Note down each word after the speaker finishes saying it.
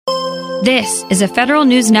This is a Federal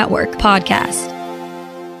News Network podcast.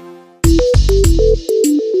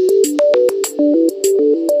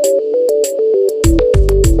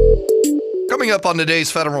 Coming up on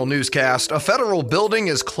today's Federal Newscast, a federal building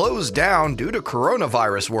is closed down due to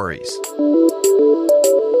coronavirus worries.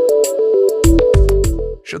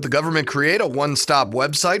 Should the government create a one-stop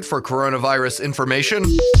website for coronavirus information?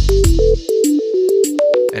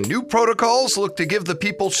 And new protocols look to give the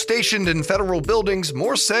people stationed in federal buildings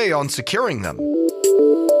more say on securing them.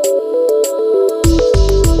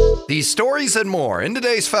 These stories and more in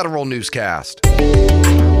today's Federal Newscast.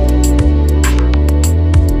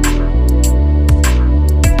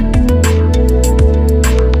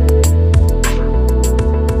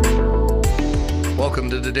 Welcome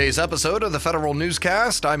to today's episode of the Federal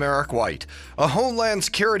Newscast. I'm Eric White. A Homeland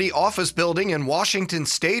Security office building in Washington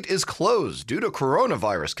state is closed due to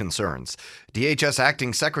coronavirus concerns. DHS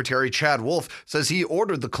Acting Secretary Chad Wolf says he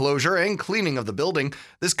ordered the closure and cleaning of the building.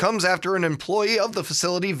 This comes after an employee of the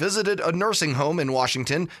facility visited a nursing home in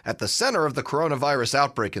Washington at the center of the coronavirus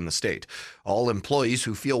outbreak in the state. All employees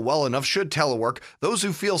who feel well enough should telework. Those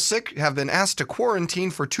who feel sick have been asked to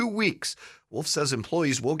quarantine for 2 weeks. Wolf says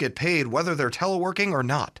employees will get paid whether they're teleworking or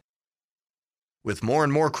not. With more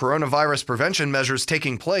and more coronavirus prevention measures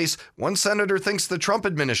taking place, one senator thinks the Trump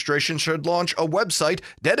administration should launch a website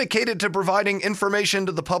dedicated to providing information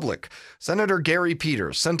to the public. Senator Gary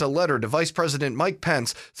Peters sent a letter to Vice President Mike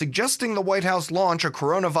Pence suggesting the White House launch a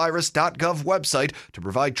coronavirus.gov website to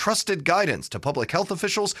provide trusted guidance to public health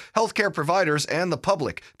officials, healthcare providers, and the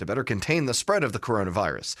public to better contain the spread of the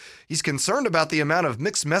coronavirus. He's concerned about the amount of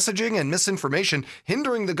mixed messaging and misinformation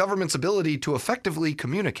hindering the government's ability to effectively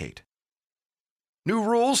communicate. New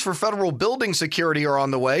rules for federal building security are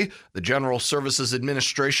on the way. The General Services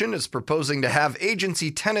Administration is proposing to have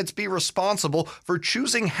agency tenants be responsible for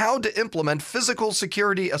choosing how to implement physical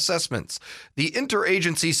security assessments. The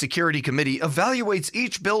Interagency Security Committee evaluates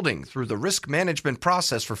each building through the risk management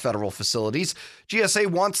process for federal facilities. GSA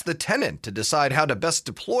wants the tenant to decide how to best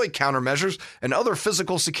deploy countermeasures and other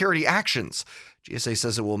physical security actions. GSA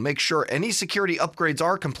says it will make sure any security upgrades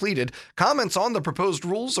are completed. Comments on the proposed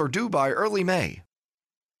rules are due by early May.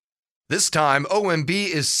 This time, OMB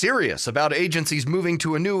is serious about agencies moving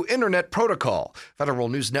to a new internet protocol. Federal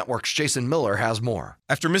News Network's Jason Miller has more.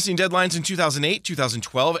 After missing deadlines in 2008,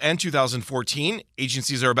 2012, and 2014,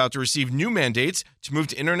 agencies are about to receive new mandates to move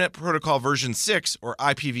to Internet Protocol version 6, or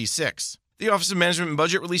IPv6. The Office of Management and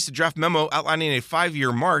Budget released a draft memo outlining a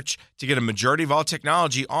 5-year march to get a majority of all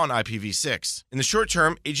technology on IPv6. In the short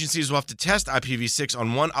term, agencies will have to test IPv6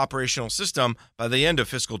 on one operational system by the end of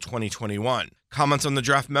fiscal 2021. Comments on the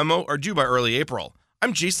draft memo are due by early April.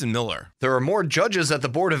 I'm Jason Miller. There are more judges at the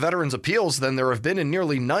Board of Veterans Appeals than there have been in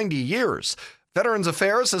nearly 90 years. Veterans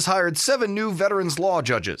Affairs has hired 7 new veterans law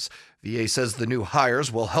judges. VA says the new hires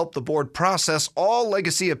will help the board process all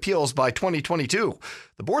legacy appeals by 2022.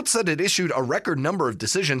 The board said it issued a record number of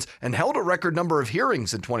decisions and held a record number of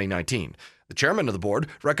hearings in 2019. The chairman of the board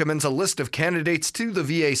recommends a list of candidates to the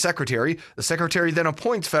VA secretary. The secretary then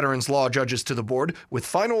appoints veterans law judges to the board with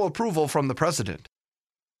final approval from the president.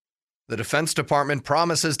 The Defense Department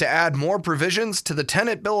promises to add more provisions to the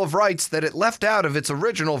Tenant Bill of Rights that it left out of its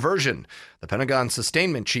original version. The Pentagon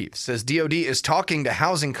sustainment chief says DoD is talking to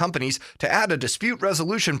housing companies to add a dispute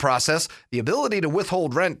resolution process, the ability to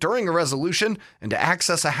withhold rent during a resolution, and to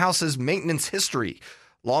access a house's maintenance history.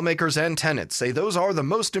 Lawmakers and tenants say those are the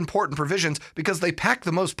most important provisions because they pack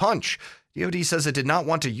the most punch. DoD says it did not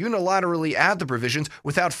want to unilaterally add the provisions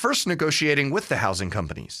without first negotiating with the housing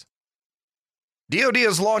companies. DoD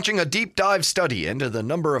is launching a deep dive study into the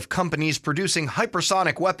number of companies producing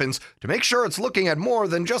hypersonic weapons to make sure it's looking at more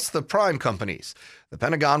than just the prime companies. The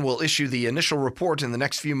Pentagon will issue the initial report in the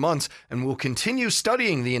next few months and will continue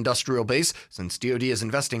studying the industrial base since DoD is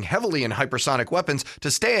investing heavily in hypersonic weapons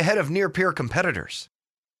to stay ahead of near-peer competitors.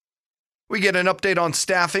 We get an update on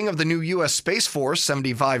staffing of the new U.S. Space Force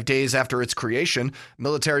 75 days after its creation.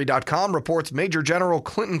 Military.com reports Major General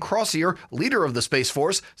Clinton Crozier, leader of the Space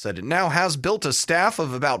Force, said it now has built a staff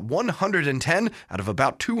of about 110 out of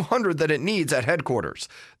about 200 that it needs at headquarters.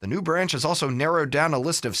 The new branch has also narrowed down a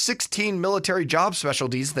list of 16 military job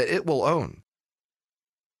specialties that it will own.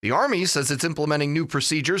 The Army says it's implementing new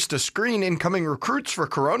procedures to screen incoming recruits for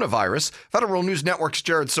coronavirus. Federal News Network's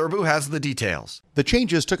Jared Serbu has the details. The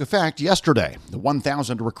changes took effect yesterday. The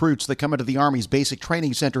 1,000 recruits that come into the Army's basic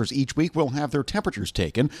training centers each week will have their temperatures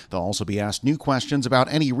taken. They'll also be asked new questions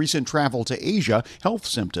about any recent travel to Asia, health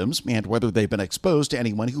symptoms, and whether they've been exposed to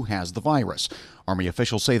anyone who has the virus. Army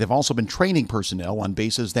officials say they've also been training personnel on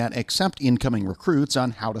bases that accept incoming recruits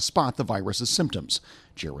on how to spot the virus's symptoms.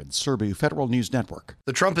 Jared Serbu, Federal News Network.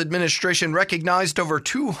 The Trump administration recognized over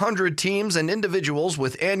 200 teams and individuals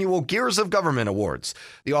with annual Gears of Government awards.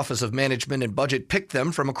 The Office of Management and Budget picked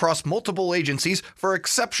them from across multiple agencies for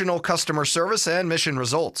exceptional customer service and mission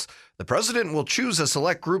results. The president will choose a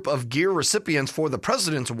select group of GEAR recipients for the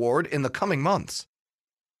President's Award in the coming months.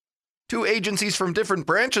 Two agencies from different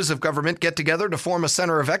branches of government get together to form a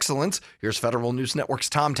center of excellence. Here's Federal News Network's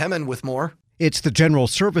Tom Temin with more. It's the General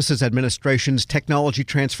Services Administration's Technology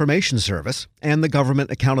Transformation Service and the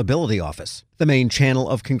Government Accountability Office, the main channel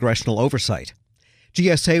of congressional oversight.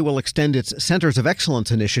 GSA will extend its Centers of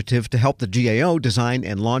Excellence initiative to help the GAO design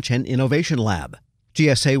and launch an innovation lab.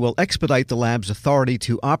 GSA will expedite the lab's authority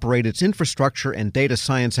to operate its infrastructure and data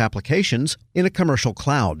science applications in a commercial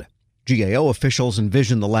cloud. GAO officials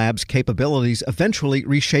envision the lab's capabilities eventually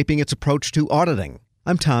reshaping its approach to auditing.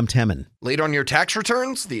 I'm Tom Temin. Late on your tax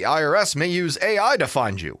returns? The IRS may use AI to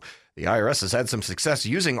find you. The IRS has had some success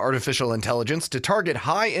using artificial intelligence to target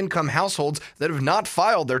high-income households that have not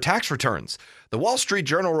filed their tax returns. The Wall Street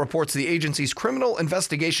Journal reports the agency's Criminal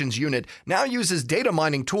Investigations Unit now uses data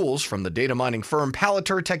mining tools from the data mining firm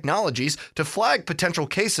Palantir Technologies to flag potential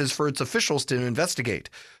cases for its officials to investigate.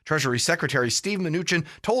 Treasury Secretary Steve Mnuchin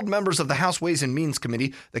told members of the House Ways and Means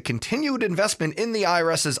Committee that continued investment in the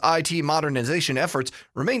IRS's IT modernization efforts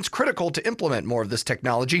remains critical to implement more of this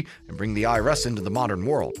technology and bring the IRS into the modern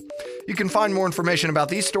world. You can find more information about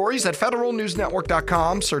these stories at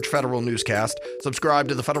federalnewsnetwork.com. Search Federal Newscast. Subscribe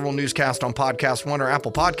to the Federal Newscast on Podcast One or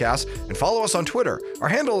Apple Podcasts, and follow us on Twitter. Our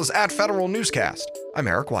handle is @Federal Newscast. I'm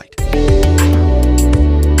Eric White.